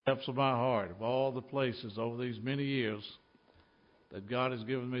Depths of my heart, of all the places over these many years that God has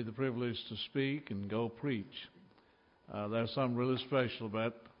given me the privilege to speak and go preach, there's something really special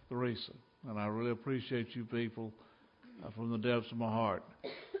about Theresa, and I really appreciate you people from the depths of my heart.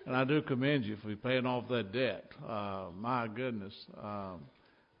 And I do commend you for paying off that debt. My goodness,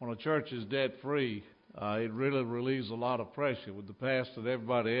 when a church is debt-free, it really relieves a lot of pressure with the pastor and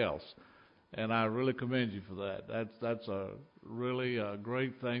everybody else. And I really commend you for that. That's a really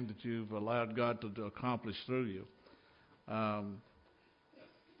great thing that you've allowed God to accomplish through you. I'm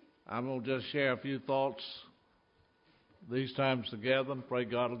going to just share a few thoughts these times together and pray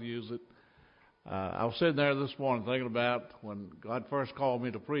God will use it. I was sitting there this morning thinking about when God first called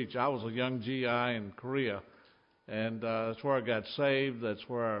me to preach. I was a young GI in Korea, and that's where I got saved. That's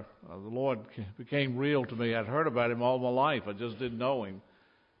where the Lord became real to me. I'd heard about Him all my life. I just didn't know Him.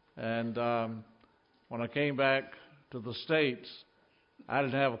 And when I came back to the States, I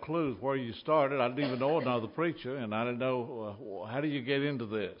didn't have a clue where you started. I didn't even know another preacher, and I didn't know how do you get into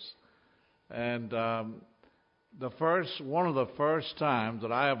this. And one of the first times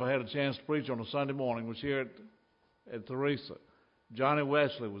that I ever had a chance to preach on a Sunday morning was here at Theresa. Johnny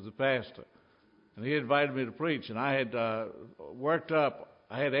Wesley was the pastor, and he invited me to preach. And I had worked up.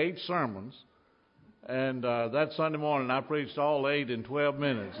 I had 8 sermons. And that Sunday morning, I preached all 8 in 12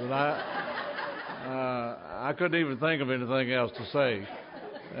 minutes, and I couldn't even think of anything else to say.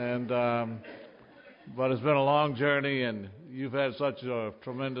 And but it's been a long journey, and you've had such a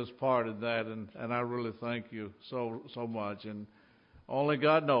tremendous part in that, and I really thank you so much. And only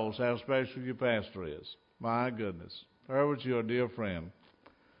God knows how special your pastor is. My goodness, Herbert, you're a dear friend.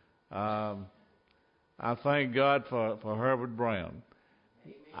 I thank God for Herbert Brown.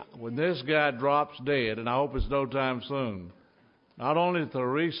 When this guy drops dead, and I hope it's no time soon, not only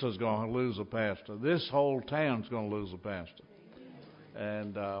Theresa's going to lose a pastor, this whole town's going to lose a pastor.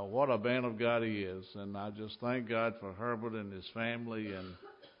 And what a man of God he is. And I just thank God for Herbert and his family.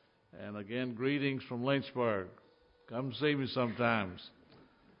 And again, greetings from Lynchburg. Come see me sometimes.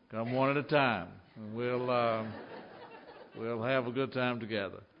 Come one at a time. And we'll have a good time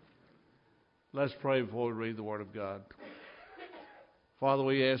together. Let's pray before we read the Word of God. Father,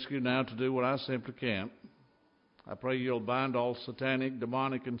 we ask you now to do what I simply can't. I pray you'll bind all satanic,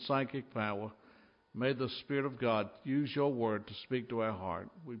 demonic, and psychic power. May the Spirit of God use your word to speak to our heart.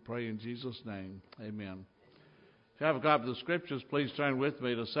 We pray in Jesus' name. Amen. If you have a copy of the Scriptures, please turn with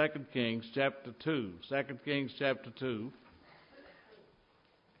me to 2 Kings chapter 2. 2 Kings chapter 2.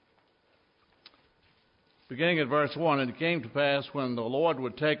 Beginning at verse 1, and it came to pass when the Lord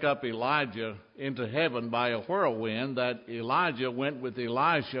would take up Elijah into heaven by a whirlwind, that Elijah went with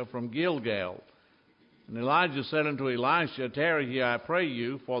Elisha from Gilgal. And Elijah said unto Elisha, Tarry here, I pray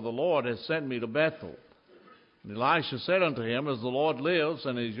you, for the Lord has sent me to Bethel. And Elisha said unto him, As the Lord lives,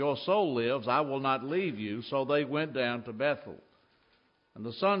 and as your soul lives, I will not leave you. So they went down to Bethel. And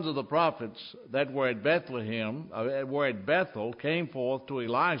the sons of the prophets that were at Bethel came forth to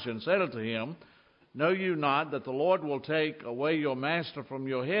Elisha and said unto him, Know you not that the Lord will take away your master from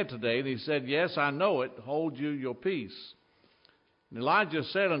your head today? And he said, Yes, I know it. Hold you your peace. And Elijah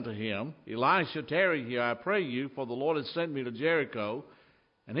said unto him, Elisha, tarry here, I pray you, for the Lord has sent me to Jericho.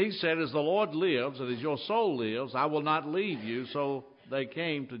 And he said, As the Lord lives, and as your soul lives, I will not leave you. So they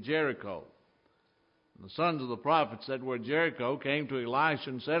came to Jericho. And the sons of the prophets that were at Jericho came to Elisha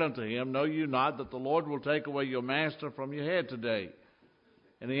and said unto him, Know you not that the Lord will take away your master from your head today?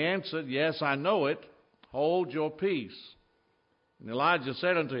 And he answered, Yes, I know it. Hold your peace. And Elijah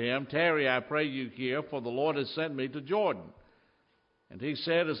said unto him, Tarry, I pray you here, for the Lord has sent me to Jordan. And he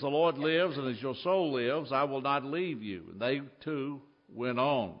said, As the Lord lives, and as your soul lives, I will not leave you. And they too went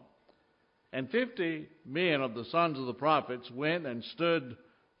on. And 50 men of the sons of the prophets went and stood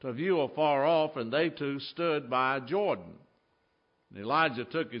to view afar off, and they too stood by Jordan. And Elijah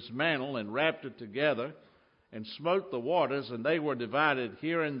took his mantle and wrapped it together, and smote the waters, and they were divided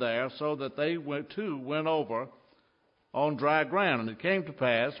here and there, so that they too went over on dry ground. And it came to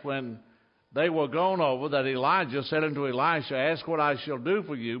pass, when they were gone over, that Elijah said unto Elisha, Ask what I shall do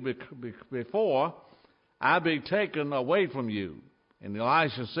for you before I be taken away from you. And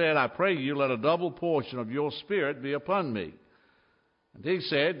Elisha said, I pray you, let a double portion of your spirit be upon me. And he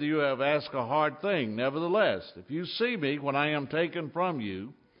said, You have asked a hard thing. Nevertheless, if you see me when I am taken from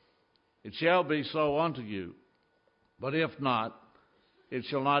you, it shall be so unto you. But if not, it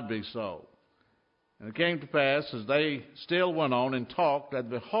shall not be so. And it came to pass, as they still went on and talked,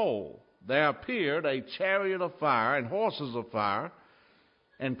 that behold, there appeared a chariot of fire and horses of fire,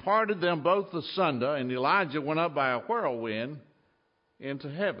 and parted them both asunder, and Elijah went up by a whirlwind into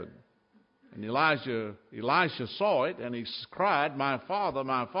heaven. And Elisha saw it, and he cried, my father,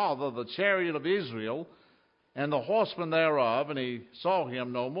 the chariot of Israel, and the horsemen thereof, and he saw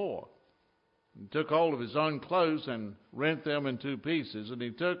him no more. He took hold of his own clothes and rent them in two pieces, and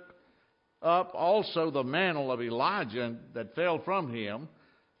he took up also the mantle of Elijah that fell from him,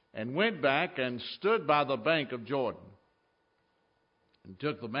 and went back and stood by the bank of Jordan. And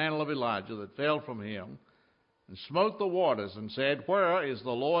took the mantle of Elijah that fell from him, and smote the waters, and said, where is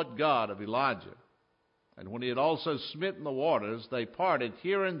the Lord God of Elijah? And when he had also smitten the waters, they parted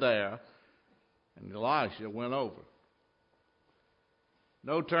here and there, and Elisha went over.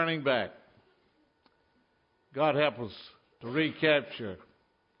 No turning back. God help us to recapture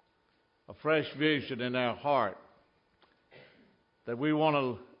a fresh vision in our heart that we want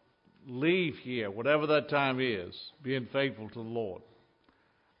to leave here, whatever that time is, being faithful to the Lord.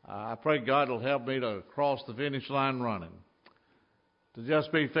 I pray God will help me to cross the finish line running, to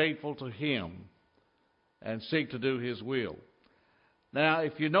just be faithful to Him and seek to do His will. Now,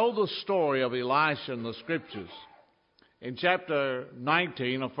 if you know the story of Elisha in the Scriptures, in chapter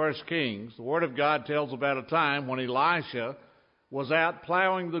 19 of 1 Kings, the Word of God tells about a time when Elisha was out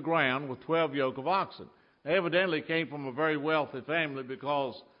plowing the ground with 12 yoke of oxen. Evidently came from a very wealthy family,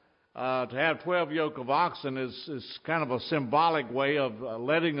 because to have 12 yoke of oxen is kind of a symbolic way of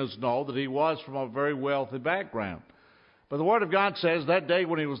letting us know that he was from a very wealthy background. But the Word of God says that day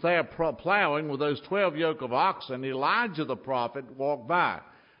when he was there plowing with those 12 yoke of oxen, Elijah the prophet walked by.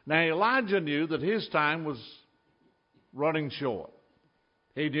 Now Elijah knew that his time was running short.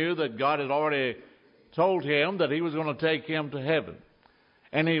 He knew that God had already told him that He was going to take him to heaven.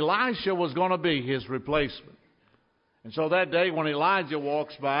 And Elisha was going to be his replacement. And so that day when Elijah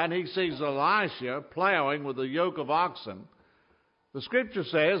walks by and he sees Elisha plowing with a yoke of oxen, the Scripture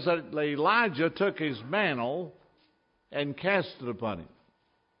says that Elijah took his mantle and cast it upon him.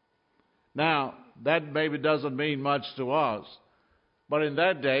 Now, that maybe doesn't mean much to us, but in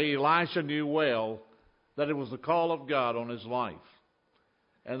that day Elisha knew well that it was the call of God on his life.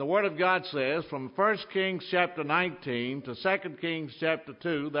 And the Word of God says, from 1 Kings chapter 19 to 2 Kings chapter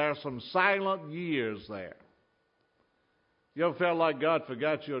 2, there are some silent years there. You ever felt like God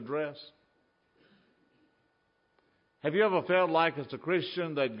forgot your address? Have you ever felt like as a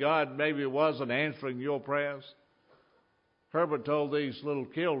Christian that God maybe wasn't answering your prayers? Herbert told these little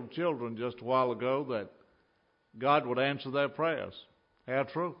children just a while ago that God would answer their prayers. How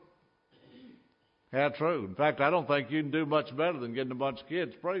true. How true. In fact, I don't think you can do much better than getting a bunch of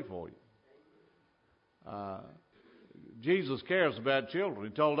kids to pray for you. Jesus cares about children.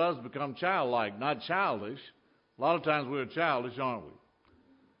 He told us to become childlike, not childish. A lot of times we're childish, aren't we?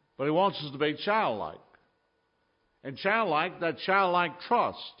 But He wants us to be childlike. And childlike, that childlike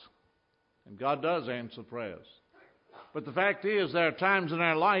trust. And God does answer prayers. But the fact is, there are times in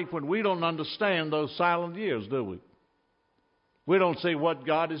our life when we don't understand those silent years, do we? We don't see what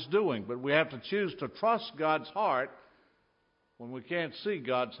God is doing, but we have to choose to trust God's heart when we can't see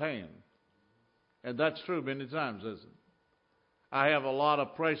God's hand. And that's true many times, isn't it? I have a lot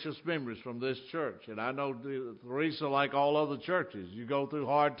of precious memories from this church, and I know, Teresa, like all other churches, you go through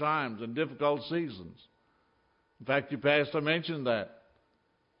hard times and difficult seasons. In fact, your pastor mentioned that.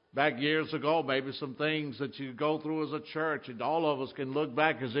 Back years ago, maybe some things that you go through as a church, and all of us can look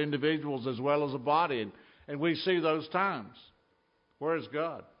back as individuals as well as a body, and we see those times. Where's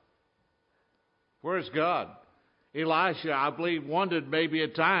God? Where's God? Elisha, I believe, wondered maybe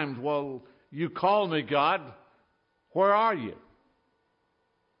at times, well, you call me, God. Where are you?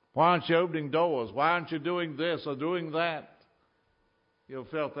 Why aren't you opening doors? Why aren't you doing this or doing that? You ever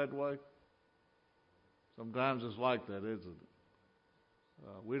felt that way? Sometimes it's like that, isn't it?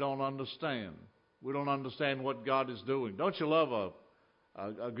 We don't understand. We don't understand what God is doing. Don't you love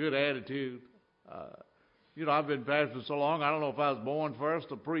a good attitude? You know, I've been pastor so long, I don't know if I was born first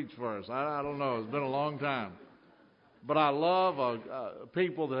or preached first. I don't know. It's been a long time. But I love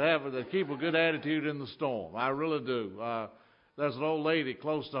people that keep a good attitude in the storm. I really do. There's an old lady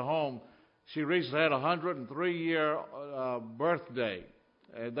close to home. She recently had a 103-year birthday.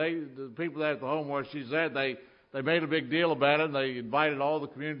 And the people at the home where she's at, they made a big deal about it. And they invited all the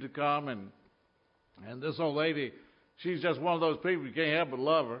community to come. And this old lady, she's just one of those people you can't help but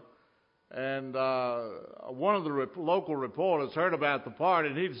love her. And one of the local reporters heard about the party,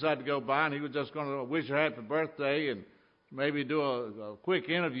 and he decided to go by, and he was just going to wish her happy birthday and maybe do a quick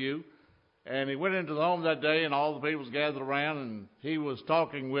interview. And he went into the home that day, and all the people was gathered around, and he was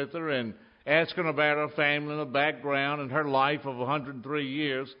talking with her and asking about her family and her background and her life of 103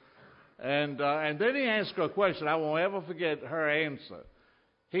 years. And then he asked her a question. I won't ever forget her answer.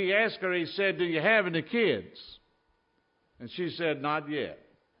 He asked her, he said, "Do you have any kids?" And she said, "Not yet."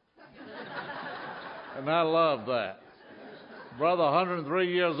 And I love that. Brother,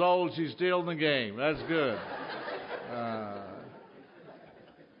 103 years old, she's still in the game. That's good.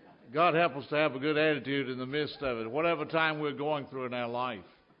 God help us to have a good attitude in the midst of it, whatever time we're going through in our life.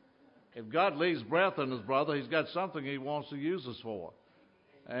 If God leaves breath in us, brother, He's got something He wants to use us for.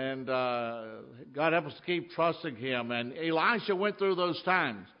 And God help us to keep trusting Him. And Elisha went through those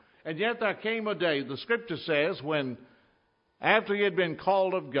times. And yet there came a day, the Scripture says, when after he had been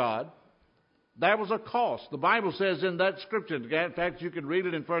called of God, there was a cost. The Bible says in that Scripture, in fact, you can read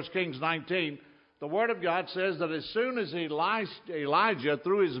it in 1 Kings 19, the Word of God says that as soon as Elijah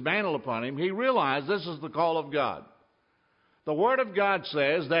threw his mantle upon him, he realized this is the call of God. The Word of God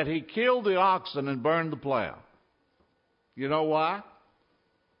says that he killed the oxen and burned the plow. You know why?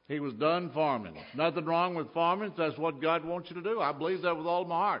 He was done farming. Nothing wrong with farming. That's what God wants you to do. I believe that with all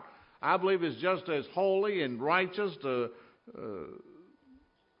my heart. I believe it's just as holy and righteous to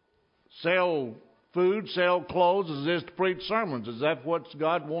sell food, sell clothes, as it is to preach sermons. Is that what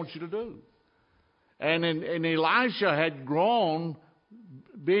God wants you to do? And Elisha had grown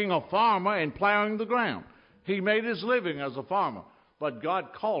being a farmer and plowing the ground. He made his living as a farmer, but God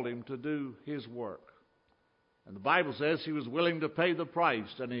called him to do his work. And the Bible says he was willing to pay the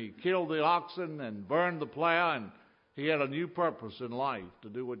price, and he killed the oxen and burned the plow, and he had a new purpose in life to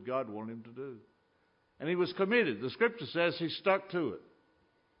do what God wanted him to do. And he was committed. The Scripture says he stuck to it.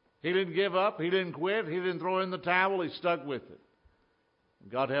 He didn't give up. He didn't quit. He didn't throw in the towel. He stuck with it.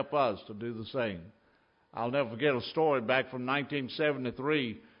 God help us to do the same. I'll never forget a story back from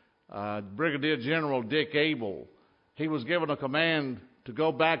 1973. Brigadier General Dick Abel, he was given a command to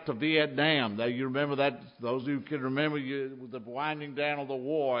go back to Vietnam. Now, you remember that? Those who can remember the winding down of the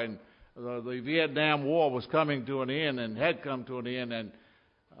war, and the Vietnam War was coming to an end and had come to an end. And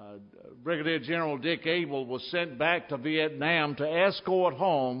Brigadier General Dick Abel was sent back to Vietnam to escort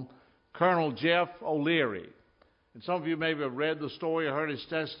home Colonel Jeff O'Leary. And some of you maybe have read the story or heard his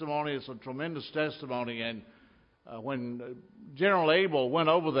testimony. It's a tremendous testimony. And when General Abel went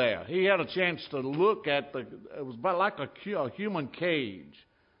over there, he had a chance to look at it was about like a human cage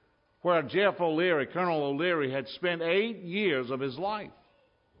where Jeff O'Leary, Colonel O'Leary, had spent 8 years of his life.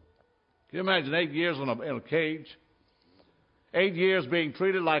 Can you imagine 8 years in a cage? 8 years being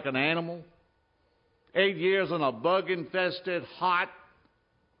treated like an animal. 8 years in a bug-infested, hot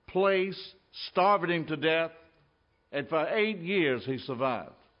place, starving him to death. And for 8 years he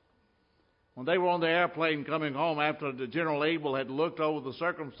survived. When they were on the airplane coming home after General Abel had looked over the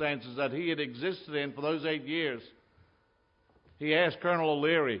circumstances that he had existed in for those 8 years, he asked Colonel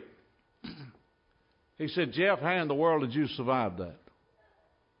O'Leary, he said, "Jeff, how in the world did you survive that?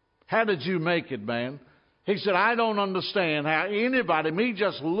 How did you make it, man?" He said, "I don't understand how anybody, me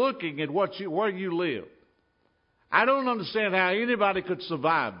just looking at where you live, I don't understand how anybody could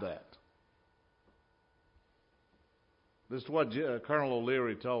survive that." This is what Colonel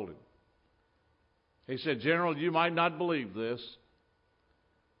O'Leary told him. He said, "General, you might not believe this."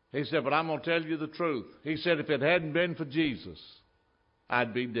 He said, "But I'm going to tell you the truth." He said, "If it hadn't been for Jesus,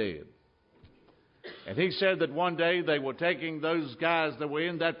 I'd be dead." And he said that one day they were taking those guys that were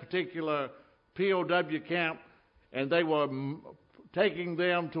in that particular POW camp, and they were taking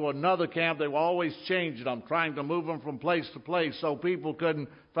them to another camp. They were always changing them, trying to move them from place to place so people couldn't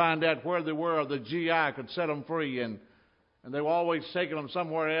find out where they were, or the GI could set them free. And they were always taking them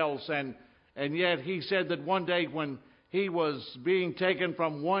somewhere else. And yet he said that one day when he was being taken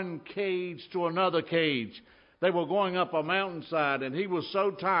from one cage to another cage, they were going up a mountainside, and he was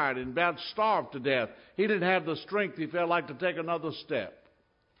so tired and about starved to death, he didn't have the strength, he felt like, to take another step.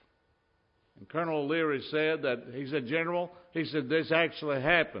 And Colonel O'Leary said that, he said, "General," he said, "this actually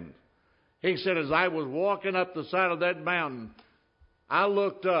happened." He said, "As I was walking up the side of that mountain, I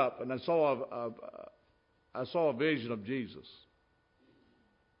looked up and I saw a vision of Jesus."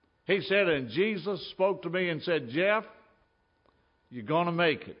 He said, "And Jesus spoke to me and said, 'Jeff, you're going to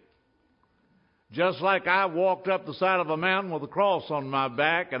make it. Just like I walked up the side of a mountain with a cross on my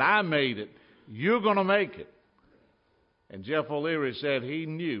back and I made it, you're going to make it.'" And Jeff O'Leary said he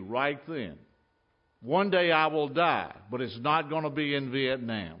knew right then, one day I will die, but it's not going to be in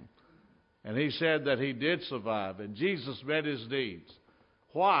Vietnam. And he said that he did survive, and Jesus met his needs.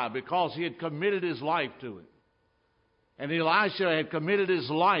 Why? Because he had committed his life to it. And Elisha had committed his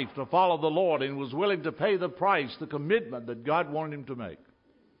life to follow the Lord and was willing to pay the price, the commitment that God wanted him to make.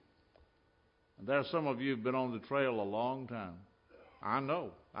 And there are some of you who have been on the trail a long time. I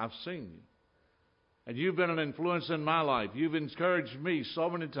know. I've seen you. And you've been an influence in my life. You've encouraged me so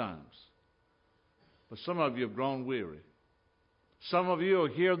many times. But some of you have grown weary. Some of you are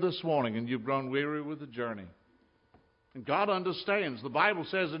here this morning and you've grown weary with the journey. And God understands. The Bible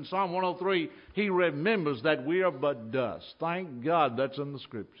says in Psalm 103, He remembers that we are but dust. Thank God that's in the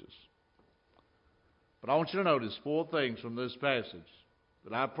Scriptures. But I want you to notice 4 things from this passage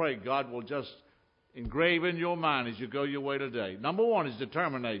that I pray God will just engrave in your mind as you go your way today. Number 1 is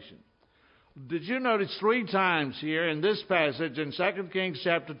determination. Did you notice 3 times here in this passage in 2 Kings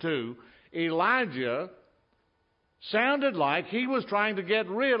chapter 2, Elijah sounded like he was trying to get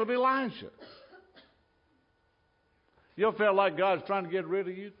rid of Elijah. You ever felt like God's trying to get rid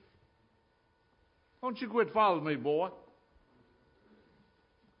of you? Don't you quit following me, boy.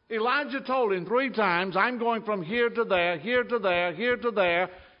 Elijah told him 3 times, I'm going from here to there, here to there, here to there.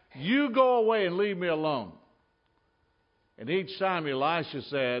 You go away and leave me alone. And each time Elisha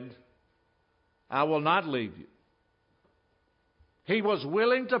said, I will not leave you. He was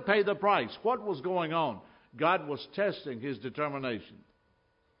willing to pay the price. What was going on? God was testing his determination.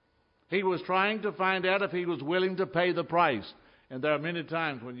 He was trying to find out if he was willing to pay the price. And there are many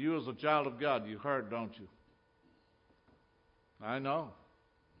times when you as a child of God, you hurt, don't you? I know.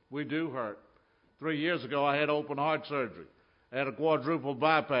 We do hurt. 3 years ago, I had open heart surgery. I had a quadruple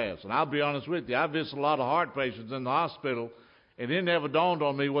bypass. And I'll be honest with you, I visited a lot of heart patients in the hospital, and it never dawned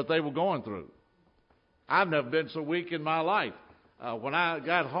on me what they were going through. I've never been so weak in my life. When I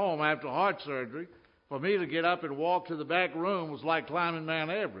got home after heart surgery, for me to get up and walk to the back room was like climbing Mount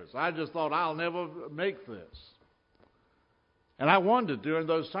Everest. I just thought, I'll never make this. And I wondered during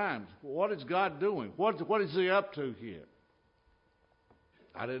those times, what is God doing? What is He up to here?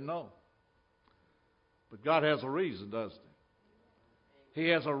 I didn't know. But God has a reason, doesn't He? He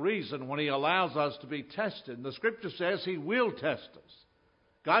has a reason when He allows us to be tested. And the Scripture says He will test us.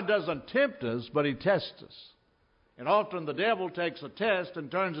 God doesn't tempt us, but He tests us. And often the devil takes a test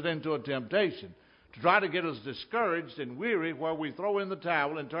and turns it into a temptation to try to get us discouraged and weary, where we throw in the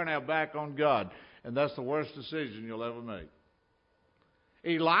towel and turn our back on God. And that's the worst decision you'll ever make.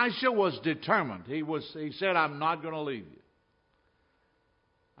 Elisha was determined. He said, I'm not going to leave you.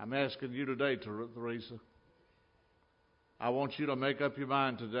 I'm asking you today, Teresa. I want you to make up your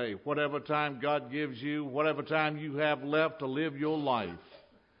mind today. Whatever time God gives you, whatever time you have left to live your life,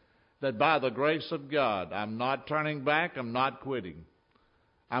 that by the grace of God, I'm not turning back, I'm not quitting.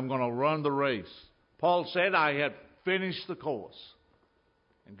 I'm going to run the race. Paul said, I have finished the course.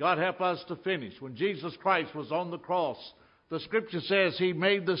 And God help us to finish. When Jesus Christ was on the cross, the Scripture says He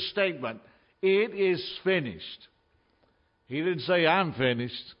made the statement, it is finished. He didn't say, I'm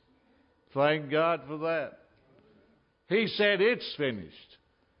finished. Thank God for that. He said, it's finished.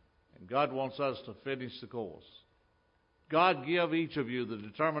 And God wants us to finish the course. God give each of you the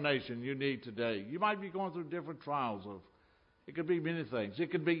determination you need today. You might be going through different trials. It could be many things.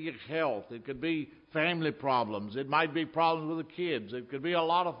 It could be your health. It could be family problems. It might be problems with the kids. It could be a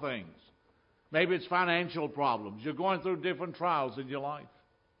lot of things. Maybe it's financial problems. You're going through different trials in your life.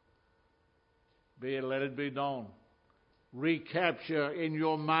 Let it be known. Recapture in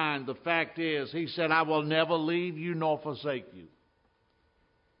your mind the fact is, He said, I will never leave you nor forsake you.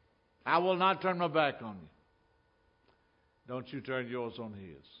 I will not turn my back on you. Don't you turn yours on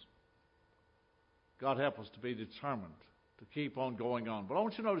His. God help us to be determined to keep on going on. But I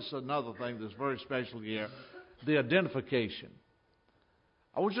want you to notice another thing that's very special here, the identification.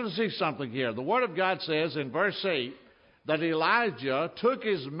 I want you to see something here. The Word of God says in verse 8 that Elijah took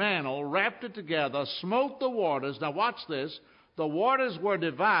his mantle, wrapped it together, smote the waters. Now watch this. The waters were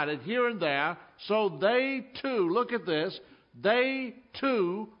divided here and there, so they too, look at this, they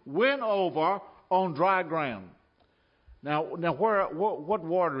too went over on dry ground. Now what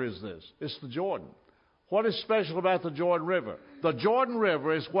water is this? It's the Jordan. What is special about the Jordan River? The Jordan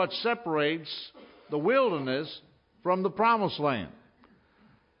River is what separates the wilderness from the promised land.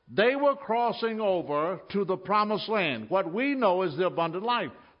 They were crossing over to the promised land. What we know is the abundant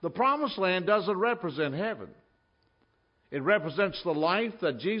life. The promised land doesn't represent heaven. It represents the life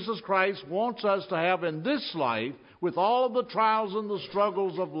that Jesus Christ wants us to have in this life, with all of the trials and the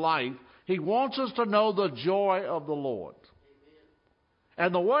struggles of life. He wants us to know the joy of the Lord. Amen.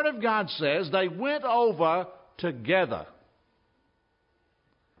 And the Word of God says they went over together.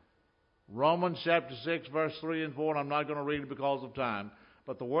 Romans chapter 6, verse 3 and 4, and I'm not going to read it because of time.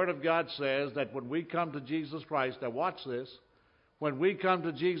 But the Word of God says that when we come to Jesus Christ, now watch this, when we come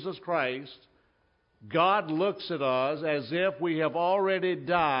to Jesus Christ, God looks at us as if we have already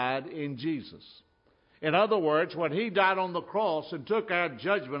died in Jesus. In other words, when He died on the cross and took our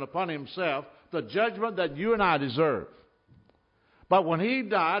judgment upon Himself, the judgment that you and I deserve. But when He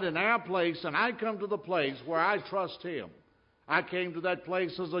died in our place, and I come to the place where I trust Him, I came to that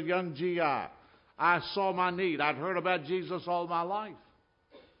place as a young GI. I saw my need. I'd heard about Jesus all my life.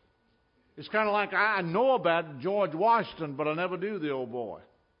 It's kind of like I know about George Washington, but I never knew the old boy.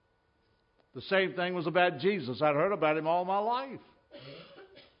 The same thing was about Jesus. I'd heard about him all my life.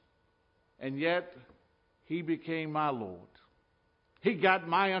 And yet, he became my Lord. He got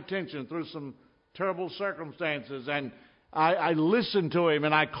my attention through some terrible circumstances, and I listened to him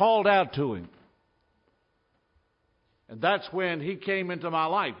and I called out to him. And that's when he came into my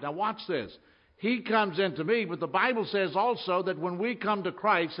life. Now watch this. He comes into me, but the Bible says also that when we come to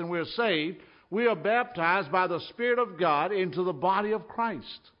Christ and we're saved, we are baptized by the Spirit of God into the body of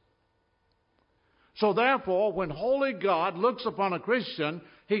Christ. So therefore, when holy God looks upon a Christian,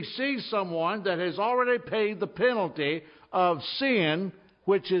 he sees someone that has already paid the penalty of sin,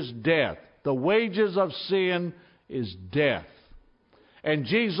 which is death. The wages of sin is death. And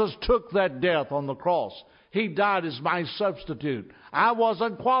Jesus took that death on the cross. He died as my substitute. I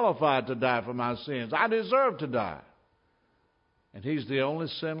wasn't qualified to die for my sins. I deserved to die. And he's the only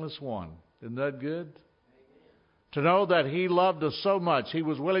sinless one. Isn't that good? Amen. To know that he loved us so much, he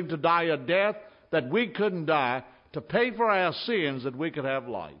was willing to die a death that we couldn't die to pay for our sins that we could have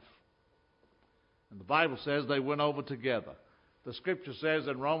life. And the Bible says they went over together. The Scripture says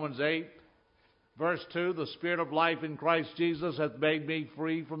in Romans 8, verse 2, the Spirit of life in Christ Jesus hath made me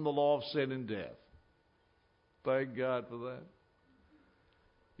free from the law of sin and death. Thank God for that.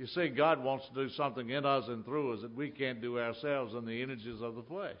 You see, God wants to do something in us and through us that we can't do ourselves in the images of the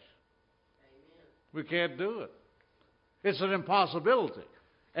flesh. Amen. We can't do it. It's an impossibility.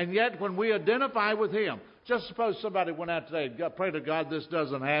 And yet, when we identify with Him, just suppose somebody went out today. God, pray to God this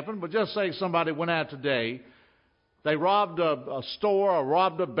doesn't happen, but just say somebody went out today. They robbed a store or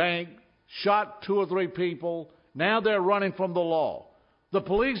robbed a bank, shot 2 or 3 people. Now they're running from the law. The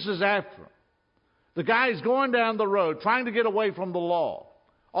police is after them. The guy is going down the road trying to get away from the law.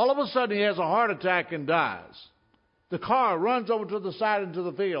 All of a sudden he has a heart attack and dies. The car runs over to the side into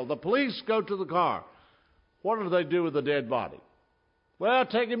the field. The police go to the car. What do they do with the dead body? Well,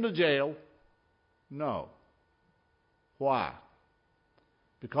 take him to jail. No. Why?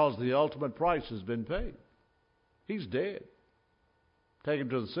 Because the ultimate price has been paid. He's dead. Take him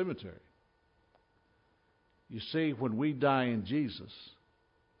to the cemetery. You see, when we die in Jesus,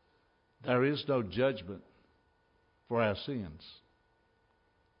 there is no judgment for our sins.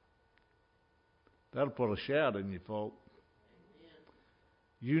 That'll put a shout in you, folk.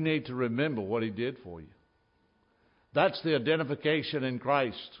 You need to remember what He did for you. That's the identification in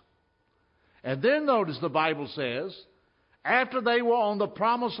Christ. And then notice the Bible says, after they were on the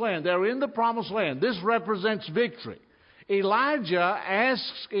promised land, they're in the promised land. This represents victory. Elijah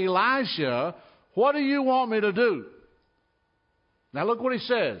asks Elisha, what do you want me to do? Now look what he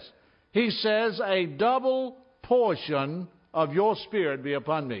says. He says, a double portion of your spirit be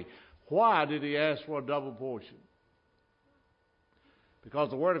upon me. Why did he ask for a double portion? Because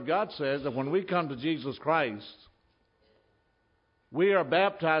the Word of God says that when we come to Jesus Christ, we are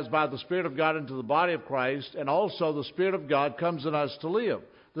baptized by the Spirit of God into the body of Christ, and also the Spirit of God comes in us to live.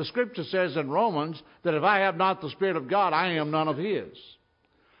 The Scripture says in Romans that if I have not the Spirit of God, I am none of His.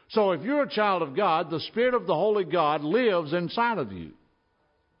 So if you're a child of God, the Spirit of the Holy God lives inside of you.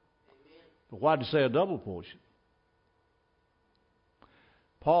 But why did he say a double portion?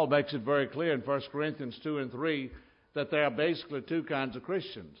 Paul makes it very clear in 1 Corinthians 2 and 3 that there are basically 2 kinds of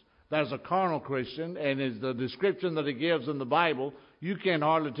Christians. There's a carnal Christian, and in the description that he gives in the Bible, you can't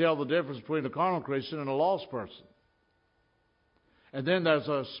hardly tell the difference between a carnal Christian and a lost person. And then there's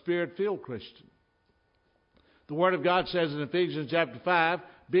a Spirit-filled Christian. The Word of God says in Ephesians chapter 5,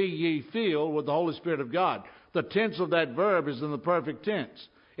 be ye filled with the Holy Spirit of God. The tense of that verb is in the perfect tense.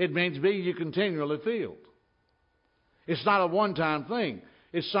 It means be ye continually filled. It's not a one-time thing.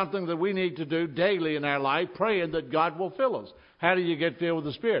 It's something that we need to do daily in our life, praying that God will fill us. How do you get filled with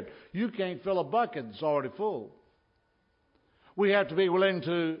the Spirit? You can't fill a bucket that's already full. We have to be willing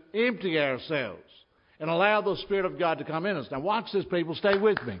to empty ourselves and allow the Spirit of God to come in us. Now watch this, people. Stay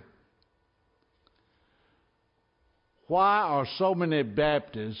with me. Why are so many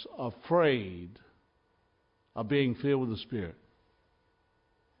Baptists afraid of being filled with the Spirit?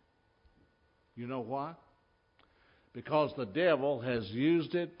 You know why? Because the devil has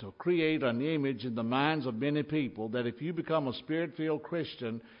used it to create an image in the minds of many people that if you become a Spirit-filled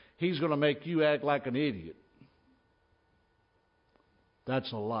Christian, he's going to make you act like an idiot. That's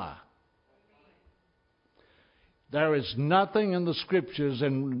a lie. There is nothing in the Scriptures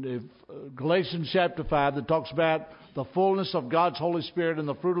in Galatians chapter 5 that talks about the fullness of God's Holy Spirit and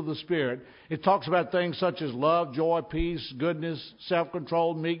the fruit of the Spirit. It talks about things such as love, joy, peace, goodness,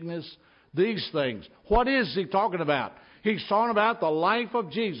 self-control, meekness, these things. What is he talking about? He's talking about the life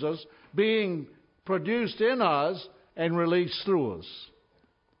of Jesus being produced in us and released through us.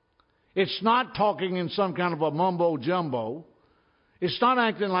 It's not talking in some kind of a mumbo-jumbo. It's not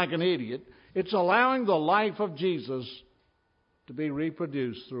acting like an idiot. It's allowing the life of Jesus to be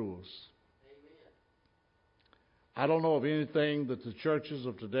reproduced through us. I don't know of anything that the churches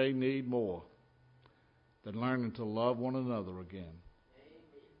of today need more than learning to love one another again.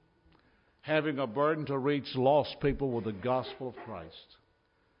 Having a burden to reach lost people with the gospel of Christ.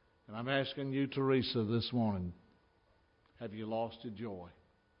 And I'm asking you, Teresa, this morning, have you lost your joy?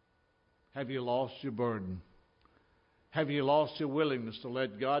 Have you lost your burden? Have you lost your willingness to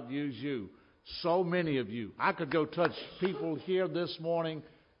let God use you? So many of you. I could go touch people here this morning,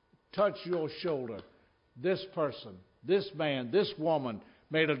 touch your shoulder. This person, this man, this woman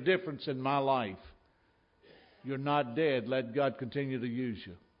made a difference in my life. You're not dead. Let God continue to use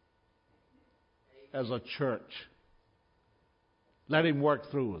you as a church. Let Him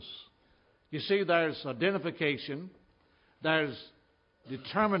work through us. You see, there's identification, there's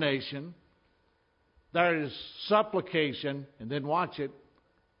determination, there is supplication, and then watch it,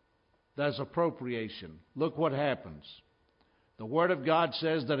 there's appropriation. Look what happens. The Word of God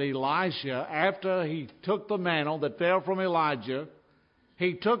says that Elisha, after he took the mantle that fell from Elijah,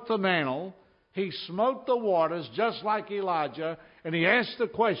 he took the mantle, he smote the waters just like Elijah, and he asked the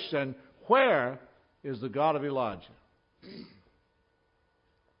question, where is the God of Elijah?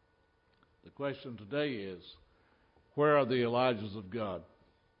 The question today is, where are the Elijahs of God?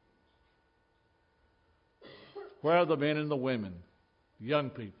 Where are the men and the women, young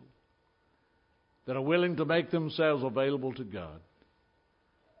people, that are willing to make themselves available to God?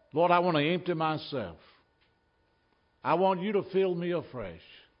 Lord, I want to empty myself. I want you to fill me afresh.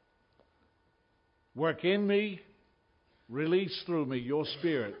 Work in me, release through me your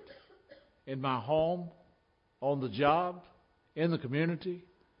Spirit in my home, on the job, in the community,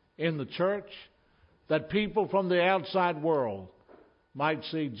 in the church, that people from the outside world might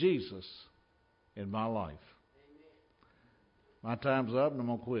see Jesus in my life. My time's up and I'm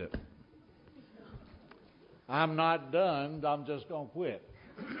going to quit. I'm not done. I'm just going to quit.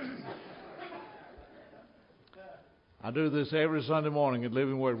 I do this every Sunday morning at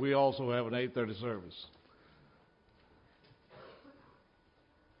Living Word. We also have an 8:30 service.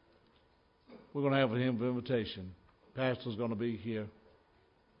 We're going to have a hymn of invitation. Pastor's going to be here.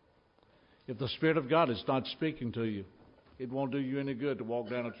 If the Spirit of God is not speaking to you, it won't do you any good to walk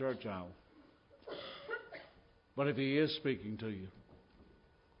down a church aisle. But if He is speaking to you,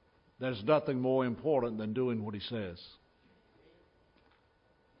 there's nothing more important than doing what He says.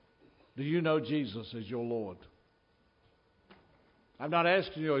 Do you know Jesus as your Lord? I'm not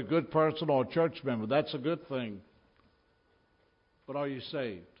asking you a good person or a church member. That's a good thing. But are you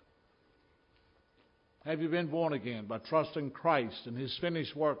saved? Have you been born again by trusting Christ and His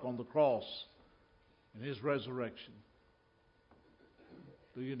finished work on the cross and His resurrection?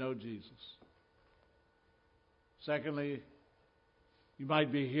 Do you know Jesus? Secondly, you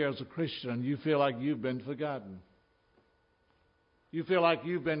might be here as a Christian and you feel like you've been forgotten. You feel like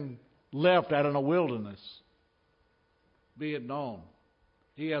you've been left out in a wilderness. Be it known,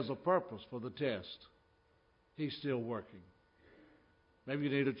 He has a purpose for the test. He's still working. Maybe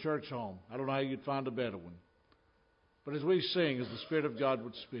you need a church home. I don't know how you'd find a better one. But as we sing, as the Spirit of God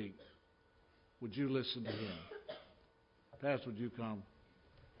would speak, would you listen to Him? Pastor, would you come?